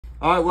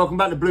All right, welcome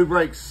back to Blue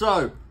Breaks.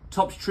 So,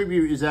 Topps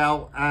Tribute is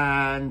out,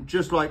 and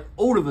just like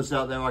all of us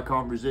out there, I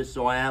can't resist,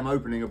 so I am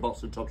opening a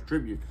box of Topps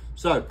Tribute.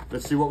 So,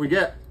 let's see what we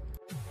get.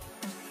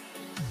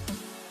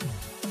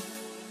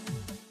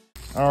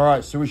 All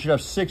right, so we should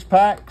have 6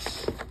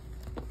 packs.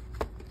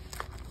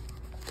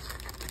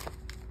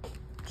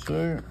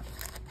 2,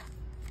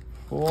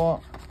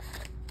 4,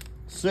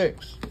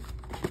 6.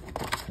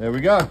 There we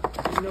go.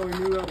 You know, we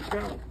knew that was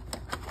coming.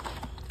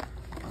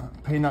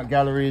 Peanut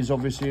Gallery is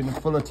obviously in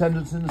full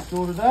attendance in the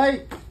store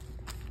today.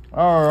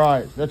 All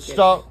right, let's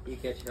start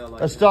with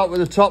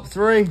the top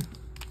 3.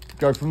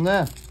 Go from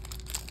there.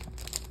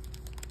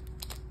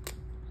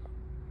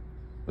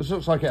 This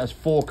looks like it has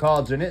 4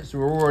 cards in it, so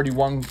we're already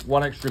one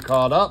extra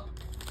card up.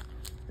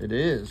 It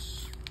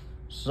is.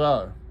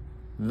 So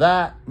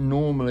that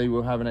normally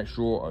will have an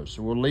extra auto,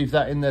 so we'll leave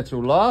that in there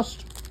till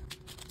last.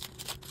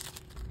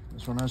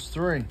 This one has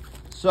 3.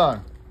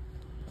 So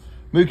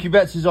Mookie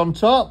Betts is on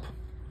top.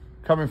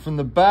 Coming from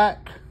the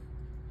back,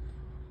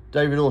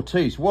 David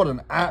Ortiz. What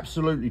an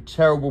absolutely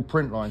terrible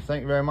print line.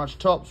 Thank you very much,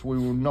 Topps. We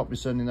will not be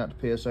sending that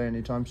to PSA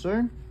anytime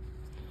soon.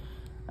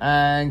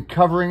 And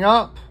covering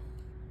up,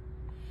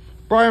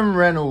 Bryan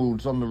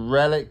Reynolds on the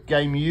relic,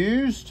 game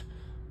used.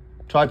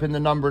 Type in the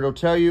number, it'll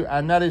tell you.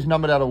 And that is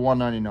numbered out of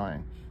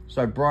 199.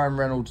 So Bryan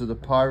Reynolds of the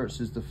Pirates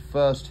is the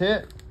first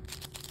hit.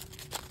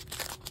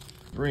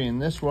 3 in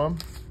this one.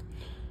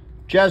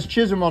 Jazz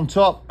Chisholm on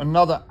top,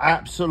 another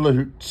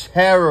absolute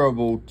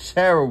terrible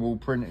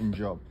printing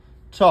job.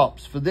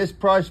 Topps, for this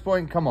price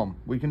point, come on,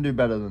 we can do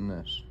better than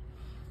this.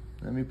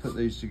 Let me put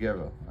these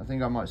together. I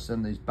think I might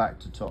send these back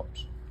to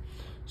Topps.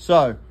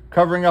 So,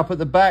 covering up at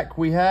the back,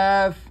 we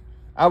have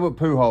Albert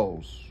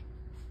Pujols.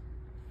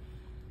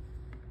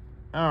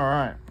 All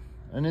right,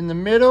 and in the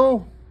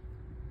middle,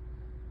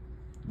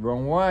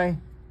 wrong way,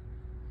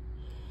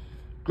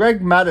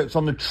 Greg Maddux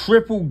on the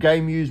triple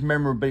game-used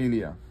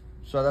memorabilia.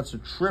 So that's a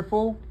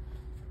triple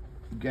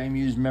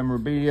game-used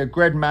memorabilia.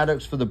 Greg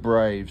Maddux for the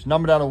Braves.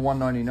 Numbered out of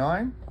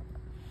 199.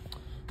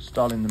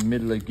 Start in the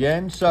middle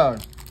again. So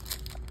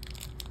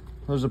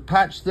there's a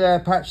patch there,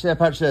 patch there,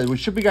 patch there. We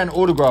should be going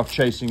autograph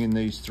chasing in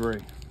these 3.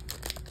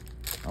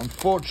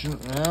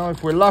 Unfortunately, now,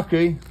 if we're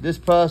lucky, this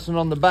person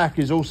on the back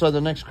is also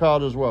the next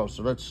card as well.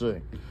 So let's see.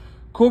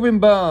 Corbin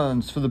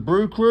Burns for the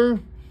Brew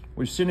Crew.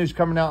 We've seen who's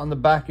coming out on the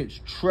back. It's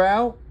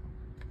Trout.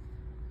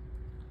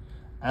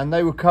 And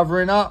they were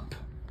covering up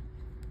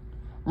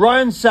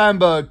Ryne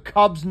Sandberg,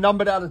 Cubs,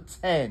 numbered out of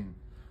 10.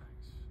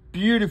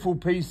 Beautiful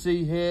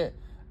PC here.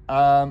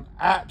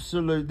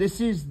 Absolute. This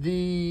is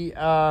the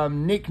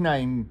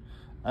nickname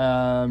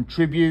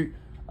tribute,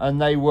 and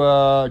they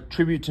were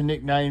tribute to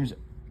nicknames.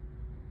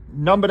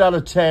 Numbered out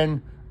of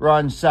 10,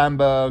 Ryne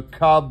Sandberg,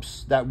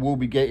 Cubs. That will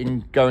be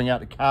going out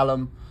to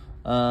Callum.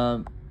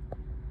 The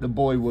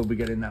boy will be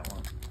getting that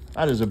one.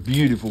 That is a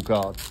beautiful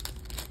card.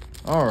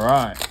 All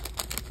right.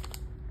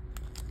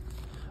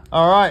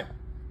 All right.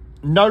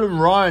 Nolan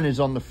Ryan is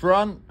on the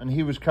front, and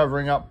he was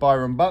covering up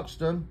Byron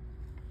Buxton.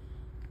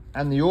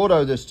 And the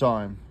auto this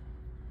time.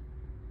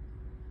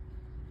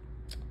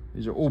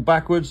 These are all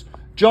backwards.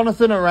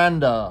 Jonathan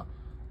Aranda,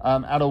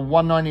 out of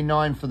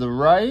 199 for the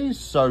Rays.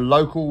 So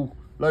local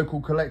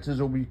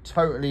collectors will be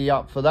totally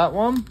up for that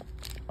one.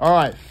 All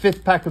right,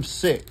 5th pack of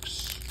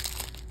 6.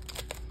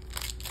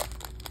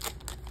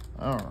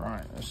 All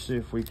right, let's see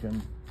if we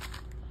can.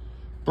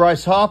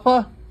 Bryce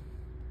Harper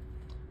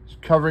is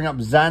covering up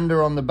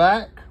Xander on the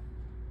back.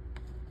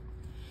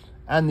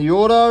 And the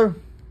auto,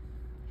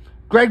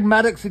 Greg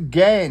Maddux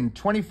again,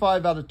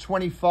 25 out of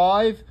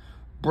 25.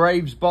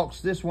 Braves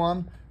box this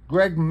one.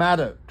 Greg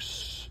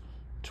Maddux,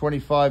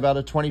 25 out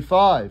of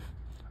 25.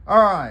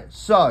 All right,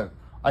 so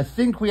I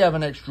think we have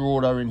an extra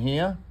auto in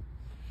here.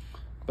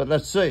 But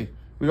let's see.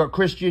 We got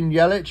Christian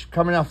Yelich.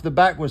 Coming off the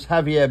back was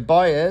Javier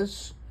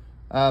Baez,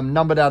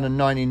 numbered out of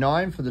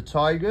 99 for the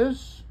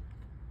Tigers.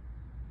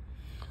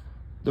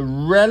 The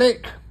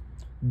relic,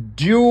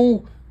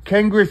 dual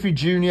Ken Griffey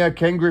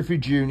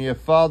Jr.,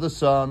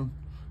 father-son,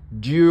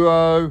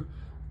 duo.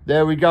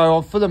 There we go,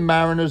 on for the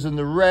Mariners and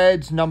the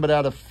Reds, numbered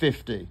out of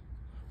 50.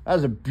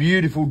 That's a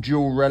beautiful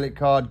dual relic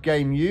card,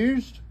 game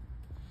used.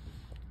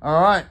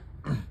 All right,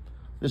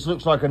 this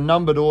looks like a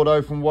numbered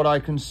auto from what I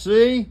can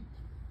see.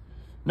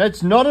 No,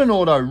 it's not an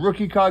auto.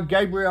 Rookie card,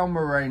 Gabriel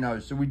Moreno.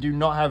 So we do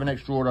not have an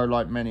extra auto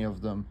like many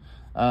of them.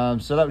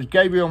 So that was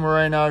Gabriel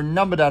Moreno,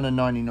 numbered out of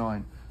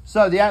 99.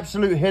 So the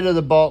absolute hit of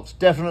the box,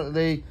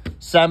 definitely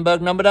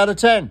Sandberg, numbered out of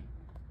 10.